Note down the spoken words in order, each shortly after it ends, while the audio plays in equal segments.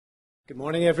Good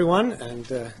morning, everyone,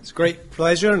 and it's a great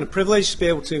pleasure and a privilege to be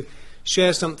able to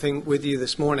share something with you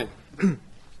this morning.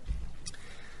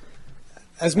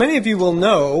 As many of you will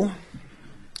know,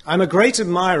 I'm a great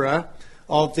admirer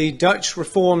of the Dutch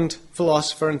Reformed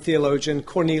philosopher and theologian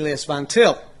Cornelius Van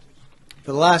Til.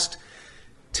 For the last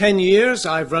 10 years,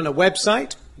 I've run a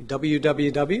website,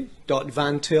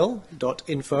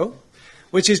 www.vantil.info,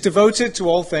 which is devoted to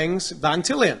all things Van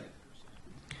Tilian.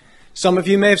 Some of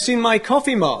you may have seen my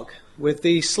coffee mug with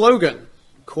the slogan,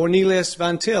 Cornelius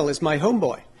Van Til is my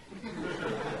homeboy.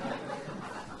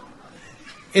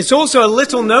 It's also a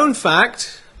little-known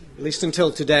fact, at least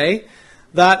until today,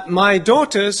 that my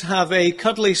daughters have a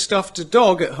cuddly stuffed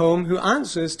dog at home who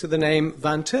answers to the name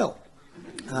Van Til.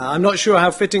 I'm not sure how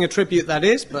fitting a tribute that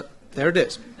is, but there it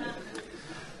is.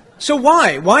 So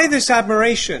why? Why this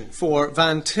admiration for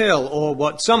Van Til, or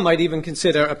what some might even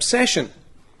consider obsession?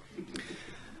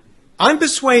 I'm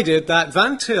persuaded that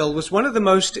Van Til was one of the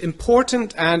most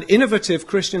important and innovative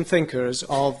Christian thinkers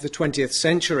of the 20th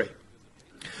century.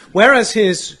 Whereas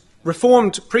his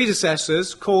Reformed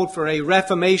predecessors called for a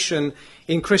reformation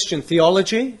in Christian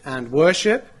theology and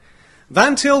worship,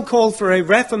 Van Til called for a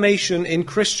reformation in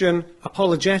Christian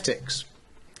apologetics.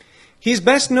 He's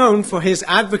best known for his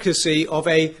advocacy of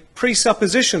a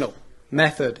presuppositional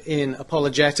method in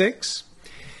apologetics.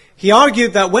 He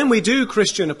argued that when we do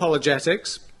Christian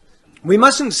apologetics, we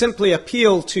mustn't simply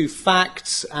appeal to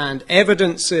facts and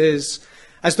evidences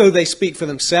as though they speak for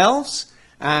themselves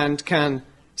and can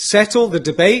settle the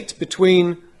debate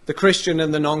between the Christian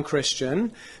and the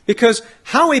non-Christian, because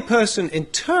how a person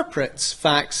interprets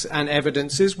facts and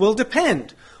evidences will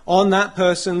depend on that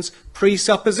person's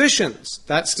presuppositions.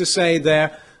 That's to say,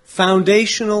 their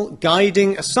foundational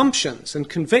guiding assumptions and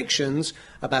convictions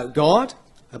about God,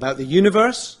 about the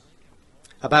universe,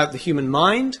 about the human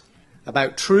mind,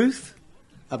 about truth,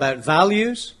 about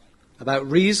values, about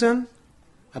reason,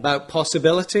 about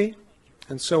possibility,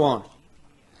 and so on.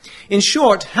 In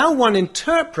short, how one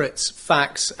interprets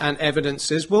facts and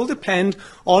evidences will depend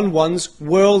on one's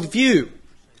worldview.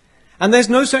 And there's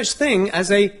no such thing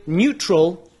as a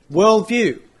neutral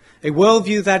worldview, a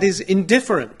worldview that is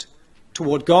indifferent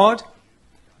toward God,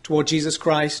 toward Jesus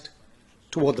Christ,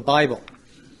 toward the Bible.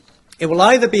 It will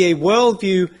either be a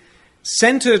worldview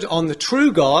centered on the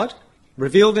true God,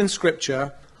 revealed in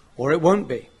Scripture, or it won't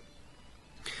be.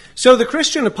 So the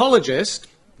Christian apologist,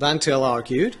 Van Til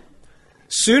argued,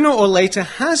 sooner or later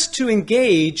has to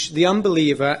engage the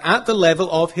unbeliever at the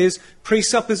level of his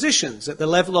presuppositions, at the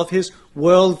level of his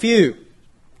worldview.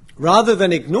 Rather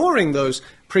than ignoring those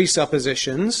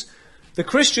presuppositions, the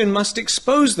Christian must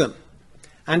expose them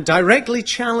and directly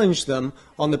challenge them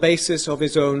on the basis of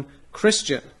his own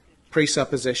Christian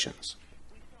presuppositions.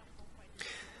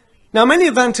 Now, many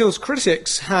of Van Til's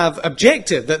critics have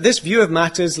objected that this view of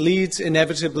matters leads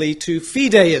inevitably to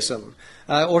fideism,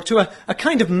 or to a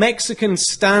kind of Mexican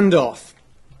standoff.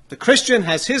 The Christian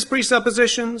has his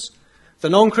presuppositions, the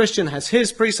non-Christian has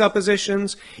his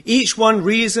presuppositions, each one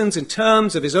reasons in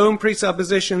terms of his own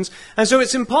presuppositions, and so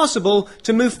it's impossible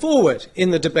to move forward in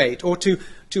the debate or to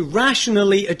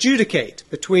rationally adjudicate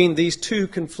between these two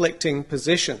conflicting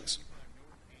positions.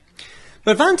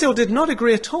 But Van Til did not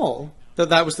agree at all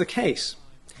that was the case.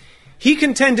 He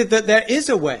contended that there is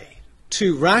a way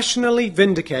to rationally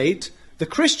vindicate the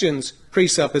Christian's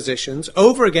presuppositions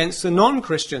over against the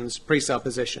non-Christian's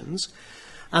presuppositions,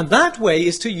 and that way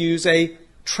is to use a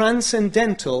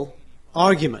transcendental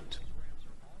argument.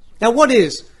 Now, what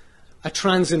is a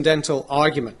transcendental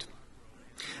argument?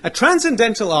 A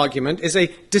transcendental argument is a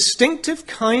distinctive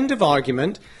kind of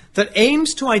argument that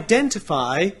aims to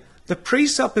identify the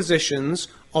presuppositions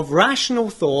of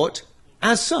rational thought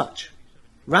as such,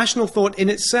 rational thought in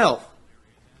itself.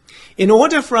 In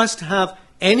order for us to have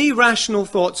any rational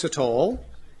thoughts at all,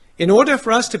 in order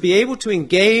for us to be able to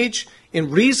engage in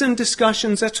reasoned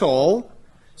discussions at all,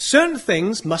 certain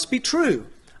things must be true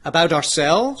about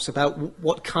ourselves, about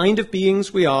what kind of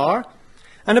beings we are,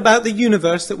 and about the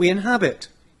universe that we inhabit.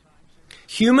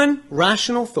 Human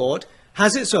rational thought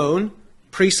has its own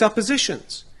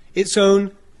presuppositions, its own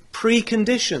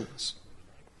preconditions.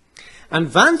 And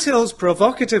Van Til's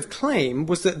provocative claim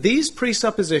was that these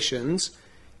presuppositions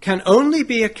can only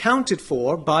be accounted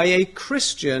for by a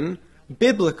Christian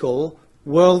biblical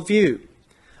worldview,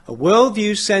 a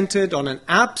worldview centered on an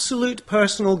absolute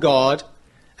personal God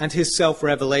and his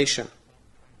self-revelation.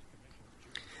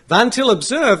 Van Til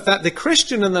observed that the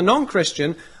Christian and the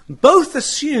non-Christian both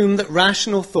assume that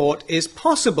rational thought is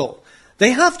possible.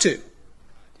 They have to.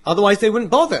 Otherwise, they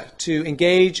wouldn't bother to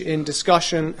engage in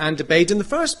discussion and debate in the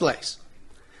first place.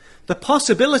 The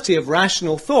possibility of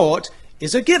rational thought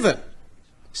is a given.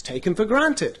 It's taken for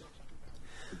granted.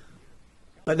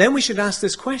 But then we should ask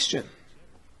this question: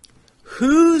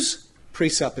 whose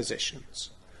presuppositions,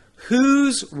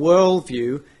 whose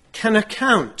worldview can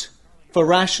account for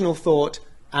rational thought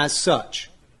as such?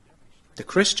 The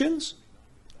Christians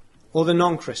or the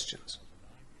non-Christians?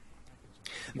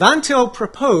 Van Til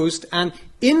proposed an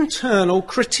internal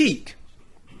critique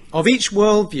of each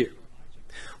worldview.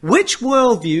 Which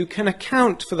worldview can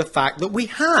account for the fact that we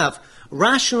have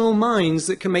rational minds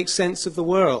that can make sense of the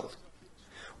world?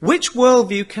 Which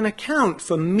worldview can account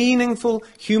for meaningful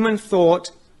human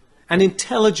thought and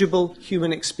intelligible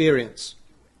human experience?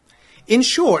 In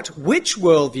short, which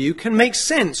worldview can make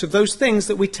sense of those things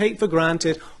that we take for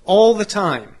granted all the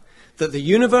time? That the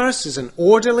universe is an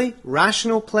orderly,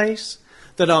 rational place,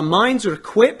 that our minds are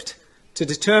equipped to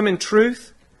determine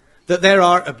truth, that there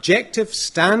are objective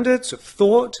standards of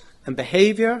thought and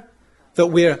behavior, that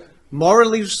we're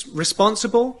morally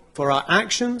responsible for our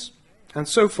actions, and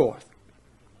so forth.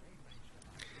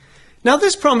 Now,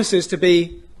 this promises to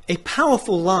be a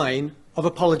powerful line of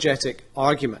apologetic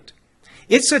argument.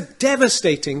 It's a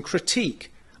devastating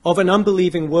critique of an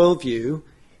unbelieving worldview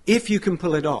if you can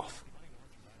pull it off.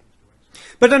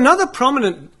 But another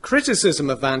prominent criticism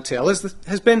of Van Til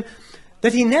has been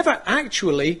that he never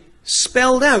actually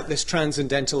spelled out this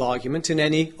transcendental argument in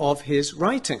any of his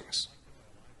writings.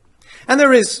 And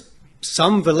there is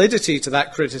some validity to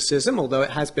that criticism, although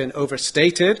it has been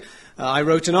overstated. I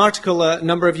wrote an article a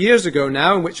number of years ago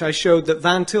now in which I showed that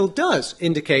Van Til does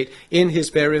indicate in his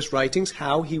various writings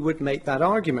how he would make that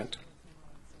argument.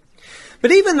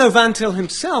 But even though Van Til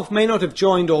himself may not have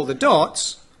joined all the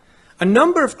dots, a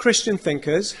number of Christian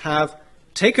thinkers have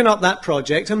taken up that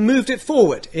project and moved it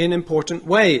forward in important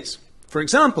ways. For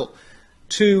example,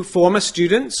 two former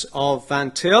students of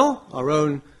Van Til, our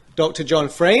own Dr. John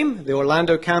Frame, the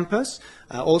Orlando campus,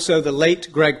 also the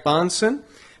late Greg Barnson,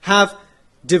 have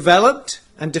developed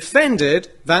and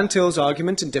defended Van Til's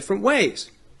argument in different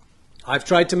ways. I've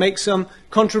tried to make some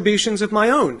contributions of my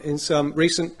own in some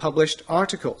recent published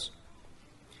articles.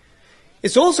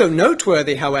 It's also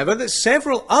noteworthy, however, that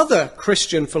several other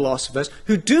Christian philosophers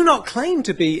who do not claim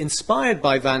to be inspired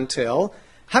by Van Til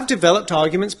have developed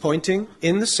arguments pointing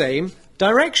in the same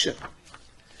direction.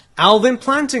 Alvin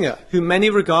Plantinga, who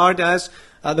many regard as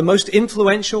the most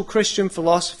influential Christian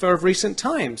philosopher of recent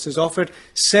times, has offered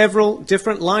several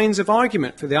different lines of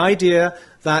argument for the idea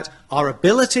that our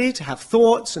ability to have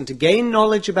thoughts and to gain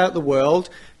knowledge about the world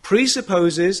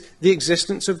presupposes the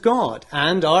existence of God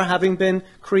and our having been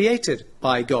created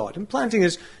by God. And Plantinga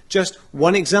is just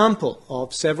one example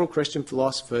of several Christian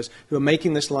philosophers who are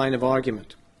making this line of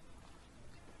argument.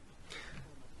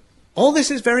 All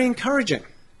this is very encouraging.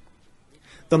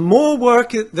 The more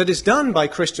work that is done by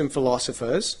Christian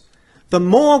philosophers, the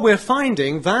more we're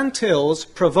finding Van Til's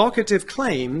provocative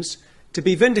claims to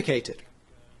be vindicated.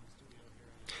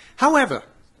 However,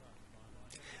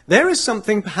 there is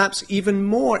something perhaps even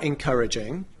more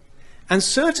encouraging and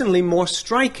certainly more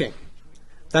striking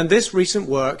than this recent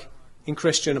work in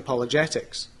Christian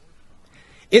apologetics.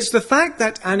 It's the fact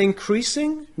that an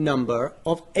increasing number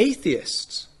of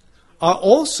atheists are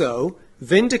also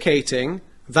vindicating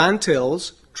Van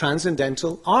Til's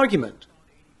transcendental argument,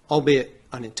 albeit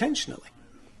unintentionally.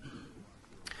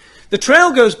 The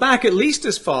trail goes back at least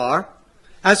as far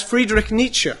as Friedrich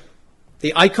Nietzsche,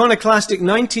 the iconoclastic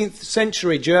 19th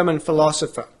century German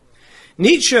philosopher.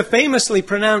 Nietzsche famously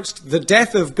pronounced the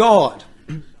death of God,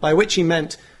 by which he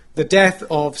meant the death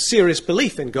of serious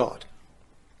belief in God.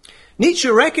 Nietzsche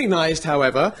recognized,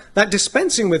 however, that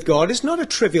dispensing with God is not a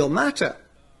trivial matter.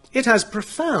 It has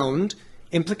profound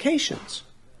implications.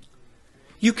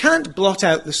 You can't blot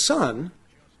out the sun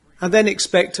and then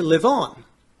expect to live on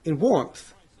in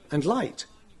warmth and light.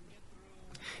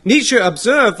 Nietzsche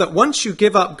observed that once you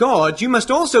give up God, you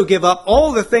must also give up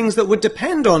all the things that would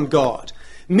depend on God: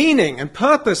 meaning and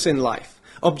purpose in life,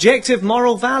 objective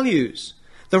moral values,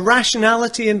 the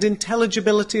rationality and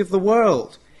intelligibility of the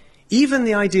world, even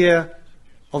the idea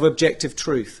of objective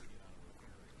truth.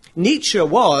 Nietzsche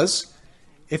was,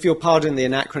 if you'll pardon the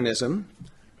anachronism,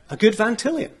 a good Van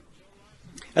Tilian,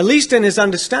 at least in his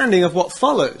understanding of what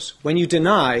follows when you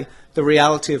deny the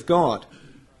reality of God.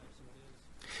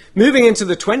 Moving into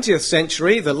the 20th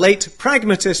century, the late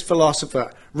pragmatist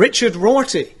philosopher Richard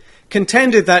Rorty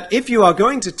contended that if you are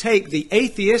going to take the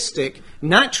atheistic,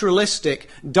 naturalistic,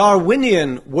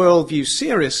 Darwinian worldview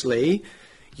seriously,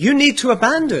 you need to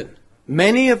abandon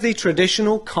many of the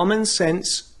traditional common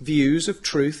sense views of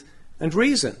truth and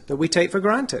reason that we take for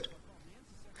granted.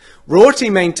 Rorty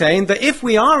maintained that if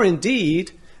we are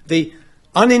indeed the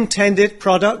unintended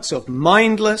products of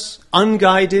mindless,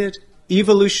 unguided,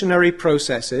 evolutionary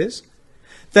processes,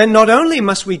 then not only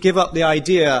must we give up the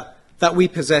idea that we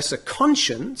possess a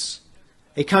conscience,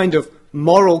 a kind of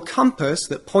moral compass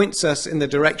that points us in the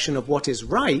direction of what is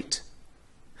right,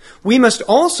 we must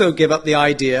also give up the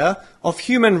idea of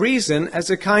human reason as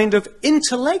a kind of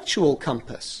intellectual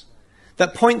compass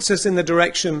that points us in the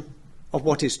direction of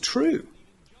what is true.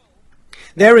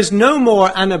 There is no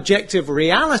more an objective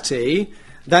reality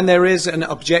than there is an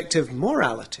objective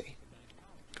morality.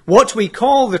 What we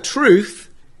call the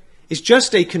truth is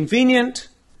just a convenient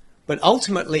but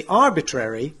ultimately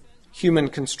arbitrary human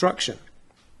construction.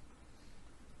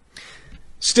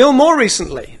 Still more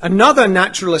recently, another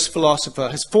naturalist philosopher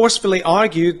has forcefully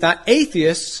argued that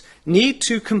atheists need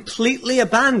to completely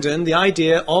abandon the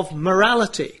idea of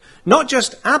morality. Not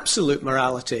just absolute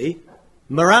morality,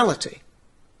 morality.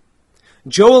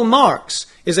 Joel Marx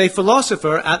is a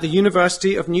philosopher at the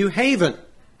University of New Haven.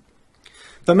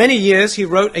 For many years he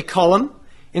wrote a column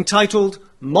entitled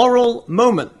Moral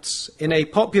Moments in a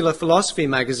popular philosophy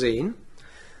magazine,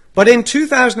 but in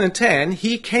 2010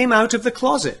 he came out of the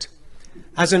closet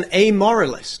as an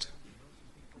amoralist.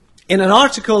 In an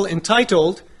article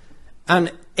entitled An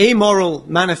Amoral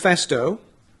Manifesto,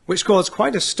 which caused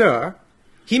quite a stir,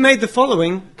 he made the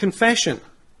following confession.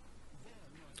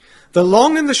 The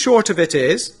long and the short of it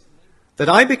is that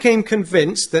I became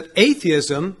convinced that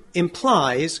atheism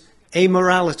implies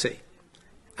amorality.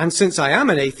 And since I am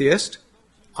an atheist,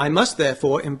 I must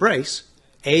therefore embrace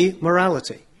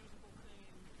amorality.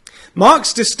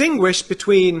 Marx distinguished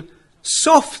between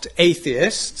soft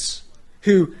atheists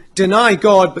who deny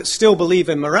God but still believe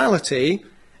in morality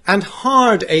and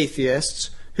hard atheists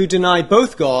who deny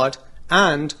both God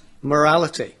and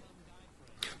morality.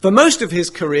 For most of his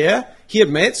career, he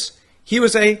admits, he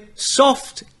was a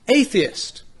soft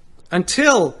atheist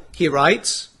until, he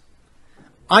writes,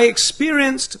 I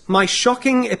experienced my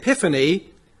shocking epiphany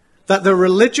that the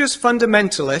religious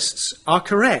fundamentalists are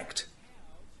correct.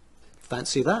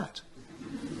 Fancy that.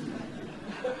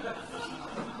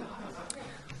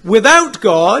 Without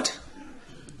God,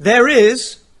 there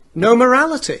is no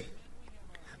morality.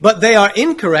 But they are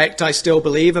incorrect, I still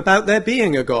believe, about there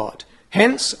being a God.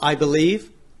 Hence, I believe,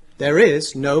 there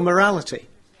is no morality.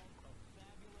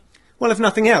 Well, if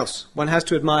nothing else, one has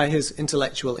to admire his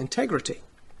intellectual integrity.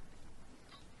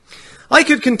 I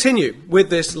could continue with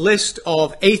this list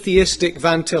of atheistic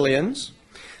Van Tilians,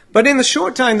 but in the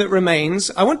short time that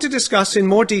remains, I want to discuss in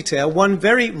more detail one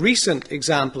very recent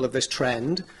example of this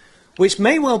trend, which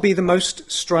may well be the most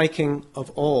striking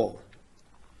of all.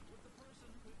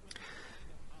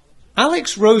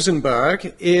 Alex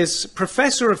Rosenberg is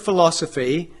professor of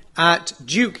philosophy at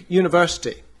Duke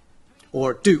University,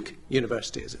 or Duke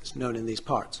University as it's known in these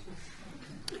parts.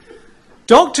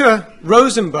 Dr.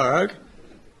 Rosenberg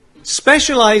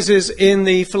specializes in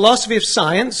the philosophy of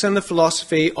science and the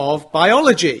philosophy of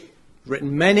biology,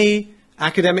 written many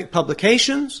academic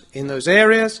publications in those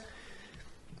areas.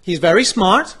 He's very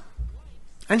smart,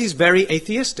 and he's very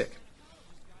atheistic.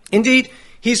 Indeed,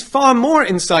 he's far more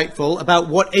insightful about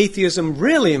what atheism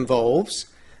really involves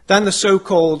than the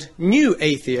so-called new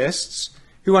atheists,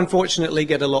 who unfortunately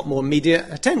get a lot more media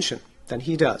attention than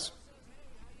he does.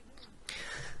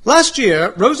 Last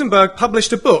year, Rosenberg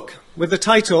published a book with the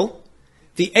title,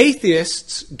 The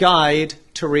Atheist's Guide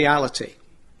to Reality.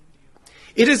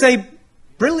 It is a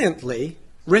brilliantly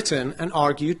written and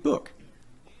argued book.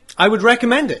 I would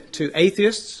recommend it to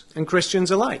atheists and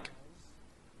Christians alike.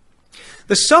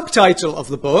 The subtitle of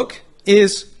the book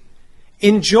is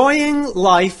Enjoying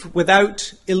Life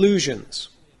Without Illusions.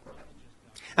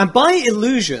 And by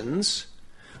illusions,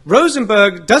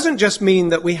 Rosenberg doesn't just mean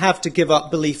that we have to give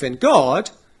up belief in God.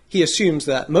 He assumes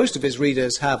that most of his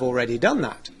readers have already done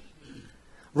that.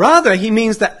 Rather, he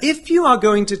means that if you are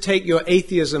going to take your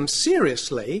atheism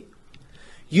seriously,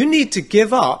 you need to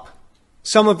give up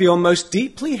some of your most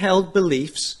deeply held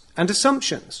beliefs and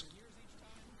assumptions,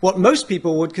 what most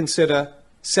people would consider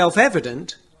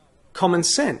self-evident, common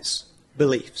sense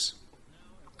beliefs.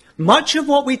 Much of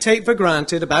what we take for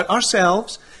granted about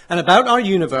ourselves and about our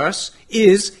universe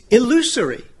is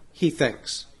illusory, he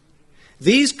thinks.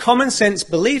 These common sense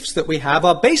beliefs that we have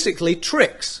are basically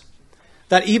tricks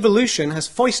that evolution has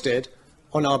foisted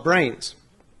on our brains.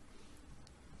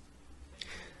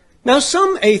 Now,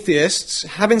 some atheists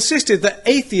have insisted that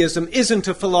atheism isn't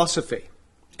a philosophy.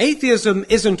 Atheism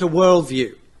isn't a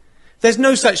worldview. There's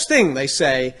no such thing, they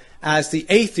say, as the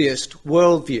atheist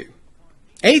worldview.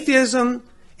 Atheism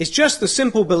is just the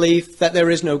simple belief that there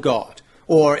is no God,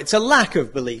 or it's a lack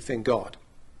of belief in God.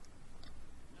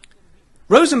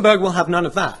 Rosenberg will have none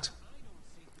of that.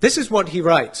 This is what he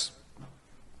writes.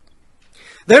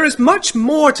 There is much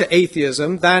more to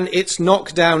atheism than its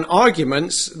knockdown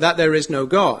arguments that there is no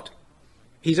God.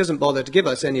 He doesn't bother to give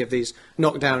us any of these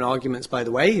knockdown arguments, by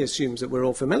the way. He assumes that we're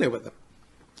all familiar with them.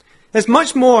 There's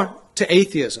much more to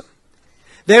atheism.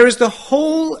 There is the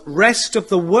whole rest of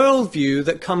the worldview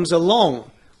that comes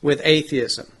along with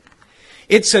atheism.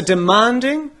 It's a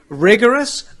demanding,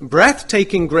 rigorous,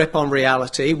 breathtaking grip on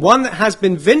reality, one that has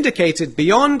been vindicated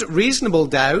beyond reasonable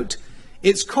doubt.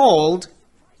 It's called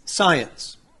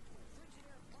science.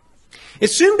 It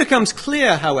soon becomes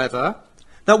clear, however,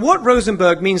 that what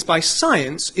Rosenberg means by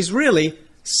science is really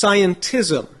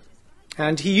scientism.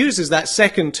 And he uses that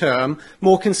second term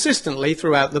more consistently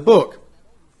throughout the book.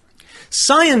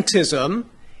 Scientism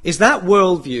is that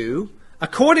worldview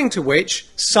according to which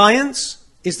science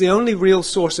is the only real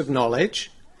source of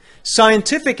knowledge,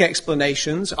 scientific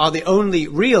explanations are the only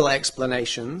real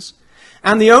explanations,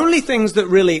 and the only things that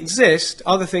really exist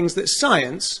are the things that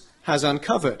science has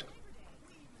uncovered.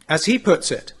 As he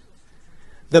puts it,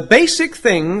 the basic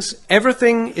things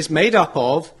everything is made up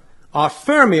of are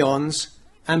fermions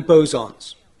and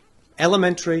bosons,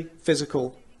 elementary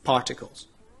physical particles.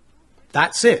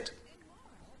 That's it.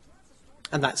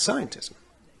 And that's scientism.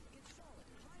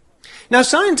 Now,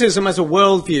 scientism as a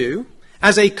worldview,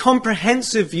 as a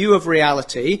comprehensive view of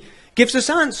reality, gives us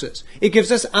answers. It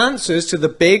gives us answers to the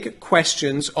big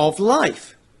questions of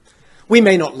life. We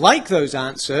may not like those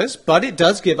answers, but it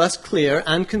does give us clear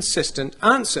and consistent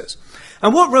answers.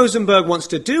 And what Rosenberg wants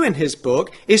to do in his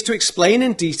book is to explain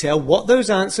in detail what those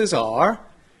answers are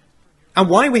and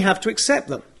why we have to accept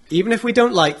them, even if we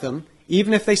don't like them,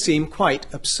 even if they seem quite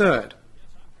absurd.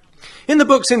 In the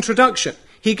book's introduction,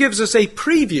 he gives us a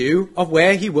preview of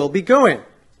where he will be going.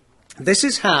 This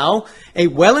is how a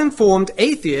well-informed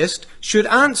atheist should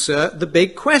answer the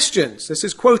big questions. This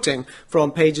is quoting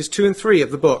from pages 2 and 3 of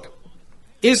the book.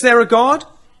 Is there a God?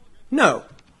 No.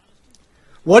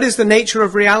 What is the nature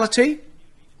of reality?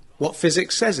 What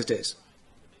physics says it is.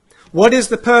 What is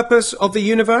the purpose of the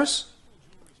universe?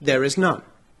 There is none.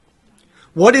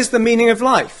 What is the meaning of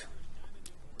life?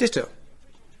 Ditto.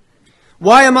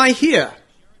 Why am I here?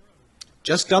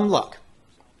 Just dumb luck.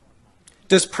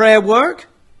 Does prayer work?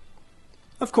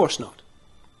 Of course not.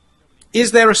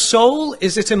 Is there a soul?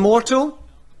 Is it immortal?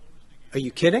 Are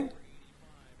you kidding?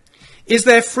 Is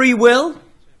there free will?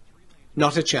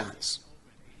 Not a chance.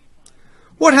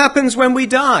 What happens when we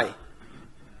die?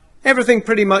 Everything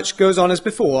pretty much goes on as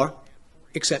before,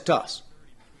 except us.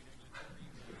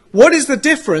 What is the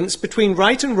difference between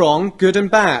right and wrong, good and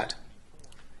bad?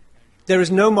 There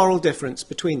is no moral difference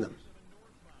between them.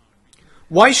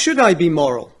 Why should I be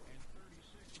moral?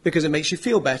 Because it makes you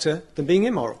feel better than being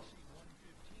immoral.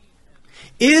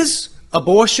 Is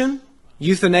abortion,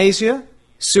 euthanasia,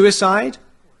 suicide,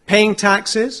 paying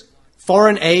taxes,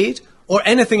 foreign aid, or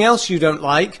anything else you don't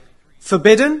like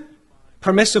forbidden,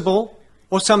 permissible,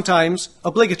 or sometimes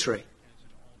obligatory?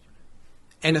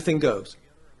 Anything goes.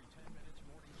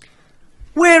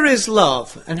 Where is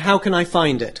love, and how can I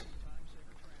find it?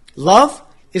 Love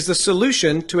is the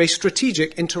solution to a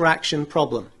strategic interaction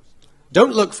problem.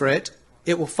 Don't look for it.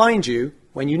 It will find you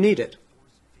when you need it.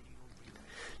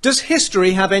 Does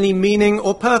history have any meaning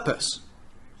or purpose?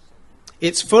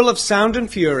 It's full of sound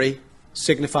and fury,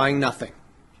 signifying nothing.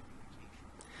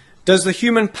 Does the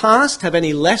human past have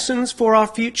any lessons for our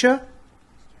future?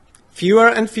 Fewer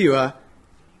and fewer,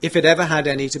 if it ever had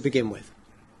any to begin with.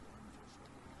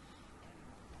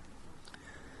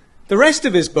 The rest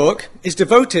of his book is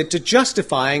devoted to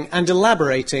justifying and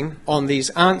elaborating on these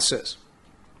answers.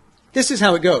 This is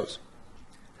how it goes.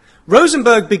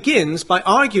 Rosenberg begins by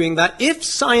arguing that if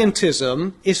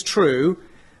scientism is true,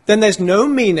 then there's no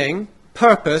meaning,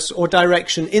 purpose, or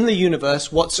direction in the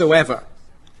universe whatsoever.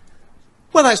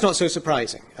 Well, that's not so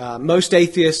surprising. Most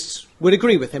atheists would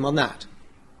agree with him on that.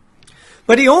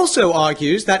 But he also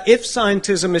argues that if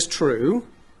scientism is true,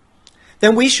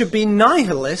 then we should be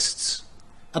nihilists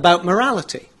about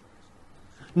morality.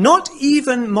 Not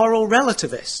even moral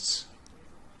relativists.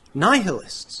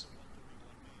 Nihilists.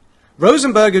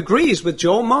 Rosenberg agrees with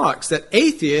Joel Marx that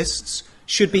atheists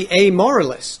should be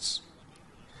amoralists.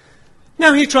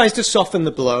 Now he tries to soften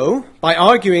the blow by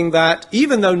arguing that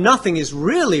even though nothing is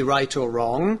really right or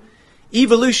wrong,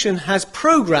 evolution has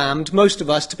programmed most of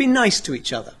us to be nice to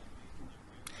each other.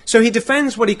 So he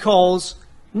defends what he calls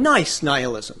nice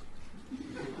nihilism.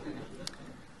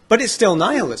 But it's still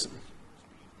nihilism.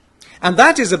 And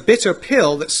that is a bitter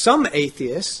pill that some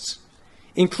atheists,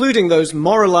 including those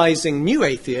moralizing new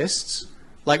atheists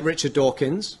like Richard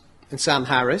Dawkins and Sam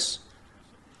Harris,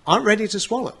 aren't ready to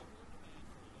swallow.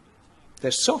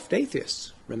 They're soft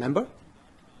atheists, remember?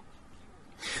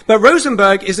 But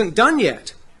Rosenberg isn't done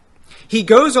yet. He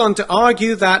goes on to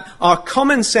argue that our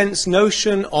common sense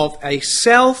notion of a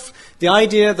self The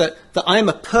idea that I am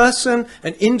a person,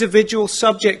 an individual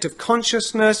subject of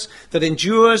consciousness that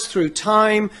endures through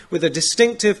time with a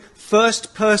distinctive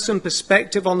first-person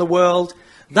perspective on the world,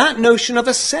 that notion of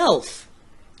a self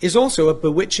is also a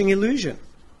bewitching illusion.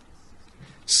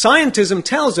 Scientism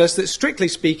tells us that, strictly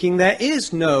speaking, there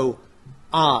is no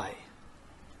I.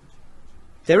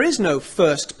 There is no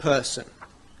first person.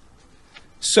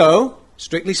 So,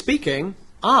 strictly speaking,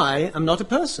 I am not a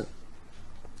person.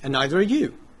 And neither are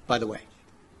you, by the way.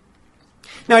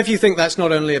 Now, if you think that's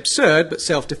not only absurd, but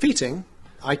self-defeating,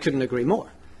 I couldn't agree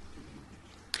more.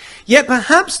 Yet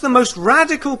perhaps the most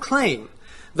radical claim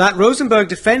that Rosenberg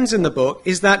defends in the book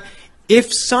is that if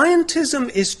scientism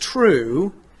is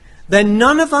true, then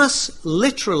none of us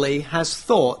literally has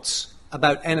thoughts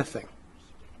about anything.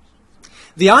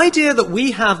 The idea that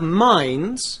we have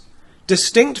minds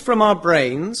distinct from our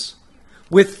brains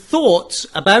with thoughts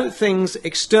about things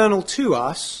external to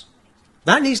us,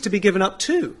 that needs to be given up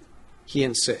too, he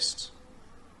insists.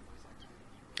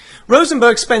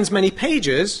 Rosenberg spends many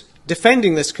pages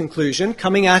defending this conclusion,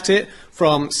 coming at it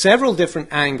from several different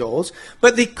angles,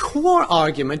 but the core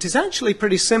argument is actually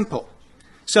pretty simple.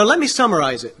 So let me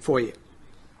summarize it for you.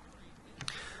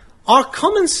 Our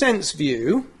common sense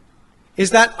view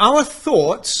is that our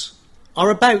thoughts are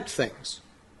about things.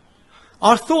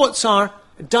 Our thoughts are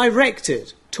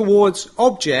directed towards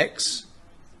objects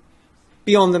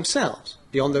beyond themselves,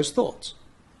 beyond those thoughts.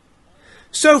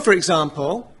 So, for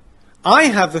example, I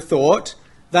have the thought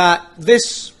that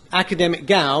this academic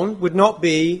gown would not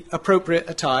be appropriate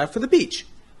attire for the beach.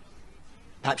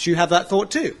 Perhaps you have that thought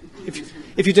too.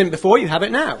 If you didn't before, you have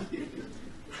it now.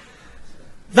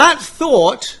 That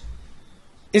thought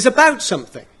is about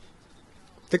something,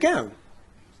 the gown.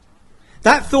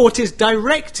 That thought is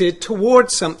directed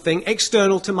towards something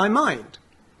external to my mind,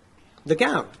 the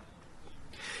gown.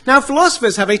 Now,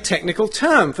 philosophers have a technical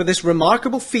term for this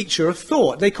remarkable feature of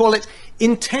thought. They call it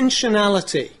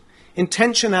intentionality.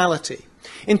 Intentionality.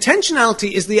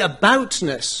 Intentionality is the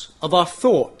aboutness of our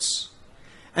thoughts.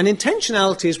 And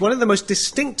intentionality is one of the most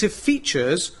distinctive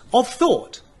features of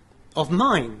thought, of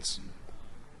minds.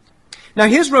 Now,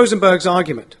 here's Rosenberg's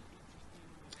argument.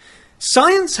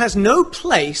 Science has no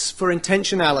place for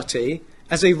intentionality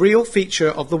as a real feature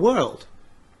of the world.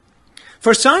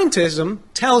 For scientism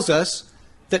tells us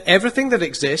that everything that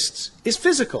exists is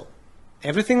physical.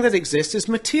 Everything that exists is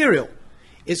material.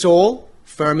 It's all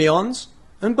fermions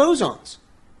and bosons.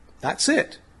 That's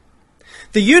it.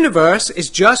 The universe is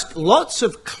just lots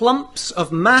of clumps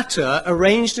of matter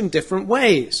arranged in different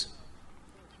ways.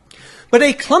 But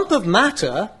a clump of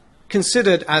matter,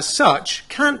 considered as such,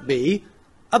 can't be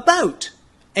about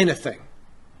anything.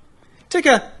 Take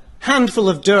a handful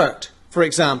of dirt, for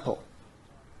example.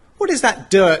 What is that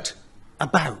dirt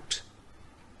about?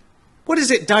 What is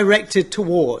it directed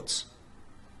towards?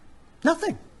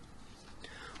 Nothing.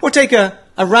 Or take a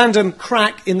random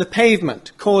crack in the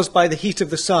pavement caused by the heat of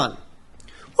the sun.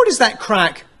 What is that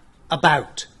crack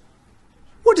about?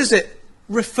 What does it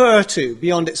refer to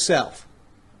beyond itself?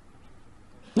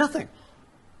 Nothing.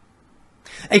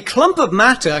 A clump of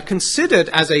matter, considered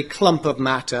as a clump of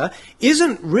matter,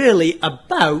 isn't really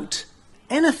about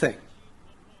anything.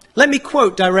 Let me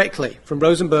quote directly from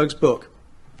Rosenberg's book.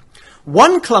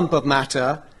 One clump of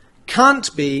matter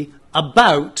can't be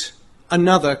about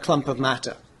another clump of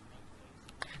matter.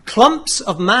 Clumps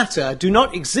of matter do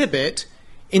not exhibit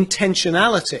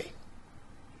intentionality.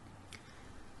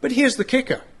 But here's the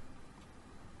kicker.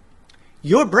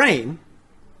 Your brain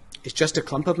is just a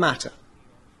clump of matter.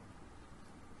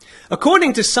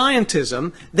 According to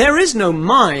scientism, there is no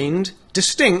mind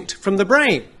distinct from the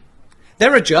brain.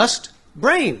 There are just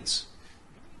brains.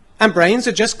 And brains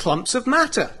are just clumps of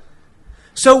matter.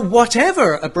 So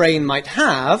whatever a brain might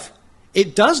have,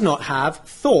 it does not have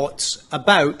thoughts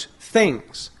about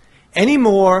things, any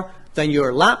more than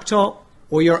your laptop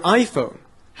or your iPhone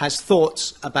has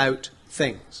thoughts about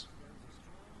things.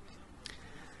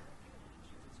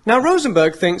 Now,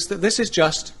 Rosenberg thinks that this is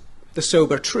just the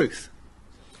sober truth.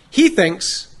 He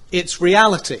thinks it's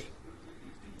reality,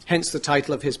 hence the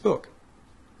title of his book.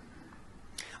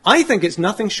 I think it's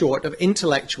nothing short of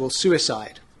intellectual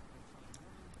suicide,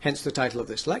 hence the title of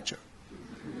this lecture.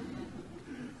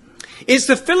 It's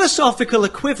the philosophical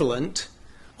equivalent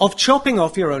of chopping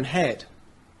off your own head.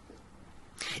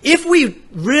 If we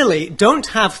really don't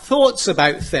have thoughts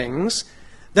about things,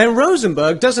 then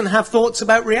Rosenberg doesn't have thoughts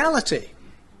about reality,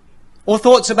 or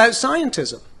thoughts about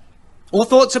scientism, or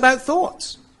thoughts about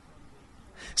thoughts.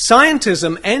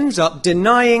 Scientism ends up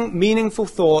denying meaningful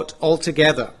thought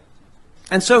altogether.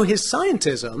 And so his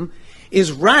scientism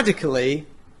is radically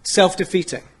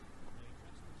self-defeating.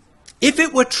 If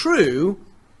it were true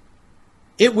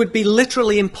it would be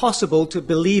literally impossible to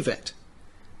believe it,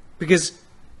 because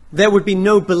there would be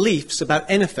no beliefs about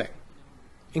anything,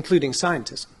 including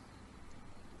scientism.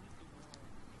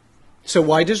 So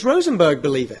why does Rosenberg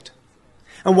believe it?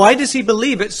 And why does he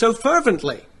believe it so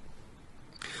fervently?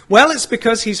 Well, it's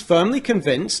because he's firmly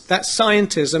convinced that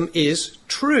scientism is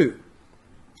true.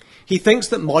 He thinks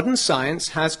that modern science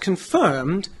has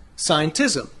confirmed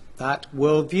scientism, that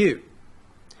worldview.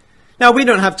 Now, we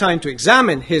don't have time to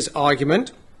examine his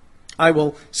argument. I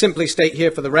will simply state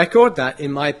here for the record that,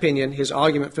 in my opinion, his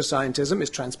argument for scientism is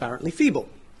transparently feeble,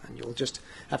 and you'll just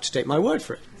have to take my word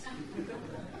for it.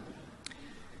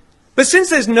 But since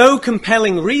there's no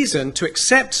compelling reason to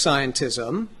accept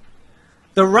scientism,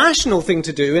 the rational thing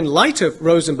to do in light of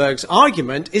Rosenberg's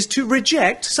argument is to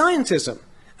reject scientism,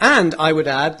 and, I would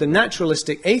add, the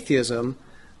naturalistic atheism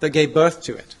that gave birth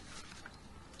to it.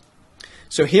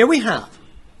 So here we have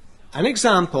an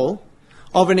example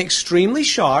of an extremely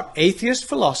sharp atheist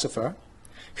philosopher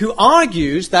who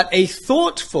argues that a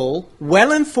thoughtful,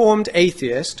 well-informed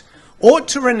atheist ought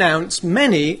to renounce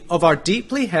many of our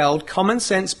deeply held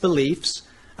common-sense beliefs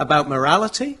about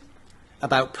morality,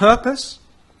 about purpose,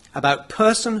 about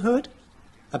personhood,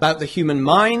 about the human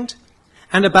mind,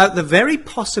 and about the very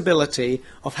possibility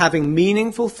of having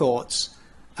meaningful thoughts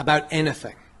about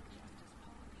anything.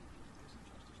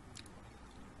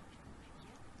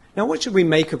 Now, what should we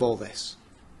make of all this?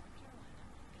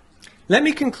 Let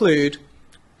me conclude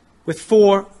with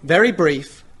 4 very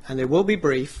brief, and they will be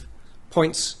brief,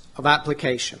 points of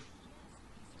application.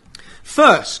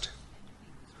 First,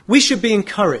 we should be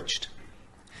encouraged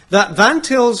that Van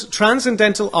Til's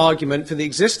transcendental argument for the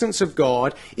existence of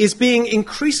God is being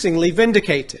increasingly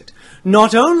vindicated,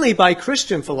 not only by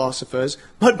Christian philosophers,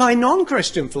 but by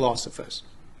non-Christian philosophers.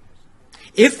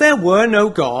 If there were no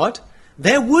God,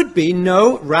 there would be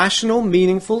no rational,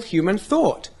 meaningful human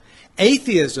thought.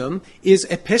 Atheism is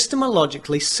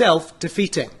epistemologically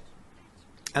self-defeating.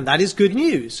 And that is good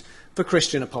news for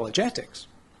Christian apologetics.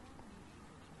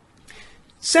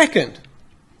 Second,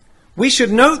 we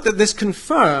should note that this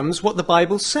confirms what the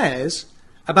Bible says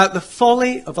about the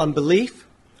folly of unbelief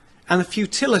and the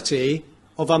futility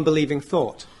of unbelieving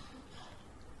thought.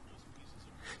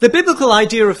 The biblical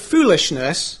idea of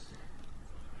foolishness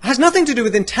has nothing to do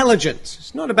with intelligence.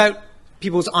 It's not about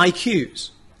people's IQs.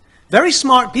 Very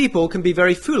smart people can be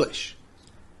very foolish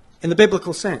in the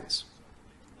biblical sense.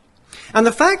 And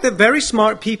the fact that very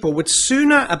smart people would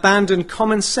sooner abandon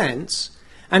common sense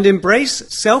and embrace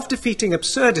self-defeating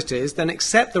absurdities than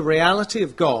accept the reality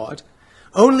of God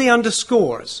only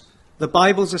underscores the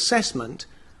Bible's assessment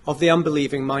of the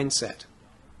unbelieving mindset.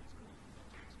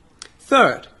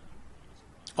 Third,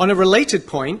 on a related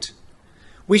point,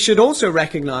 we should also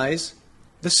recognize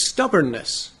the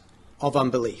stubbornness of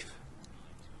unbelief.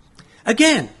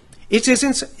 Again, it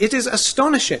is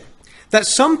astonishing that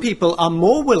some people are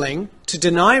more willing to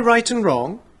deny right and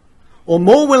wrong, or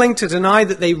more willing to deny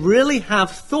that they really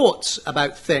have thoughts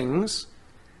about things,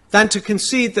 than to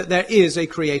concede that there is a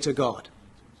creator God.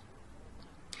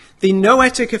 The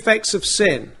noetic effects of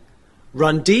sin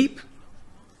run deep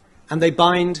and they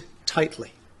bind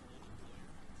tightly.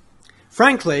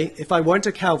 Frankly, if I weren't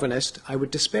a Calvinist, I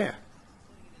would despair.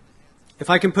 If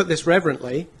I can put this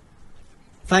reverently,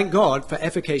 thank God for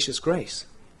efficacious grace.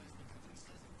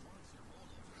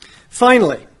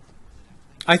 Finally,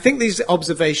 I think these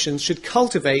observations should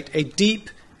cultivate a deep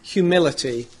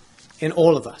humility in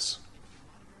all of us.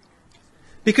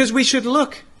 Because we should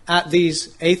look at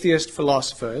these atheist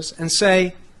philosophers and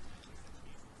say,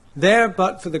 they're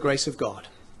but for the grace of God.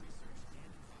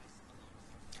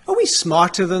 Are we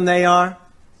smarter than they are?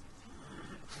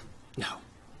 No,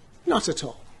 not at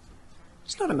all.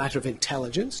 It's not a matter of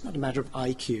intelligence, not a matter of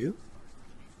IQ.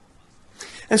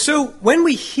 And so when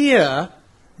we hear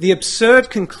the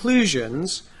absurd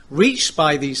conclusions reached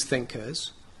by these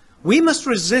thinkers, we must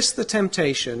resist the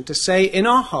temptation to say in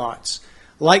our hearts,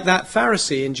 like that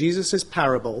Pharisee in Jesus'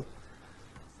 parable,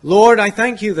 Lord, I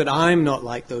thank you that I'm not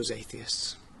like those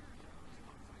atheists.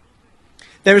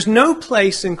 There is no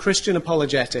place in Christian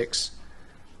apologetics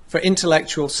for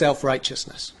intellectual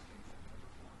self-righteousness.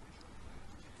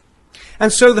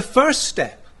 And so the first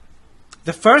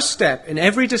step in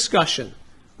every discussion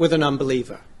with an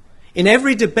unbeliever, in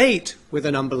every debate with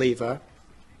an unbeliever,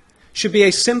 should be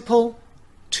a simple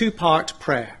 2-part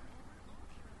prayer.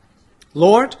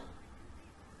 Lord,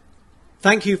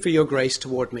 thank you for your grace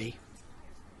toward me.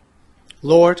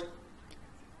 Lord,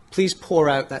 please pour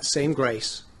out that same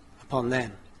grace upon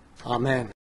them. Amen.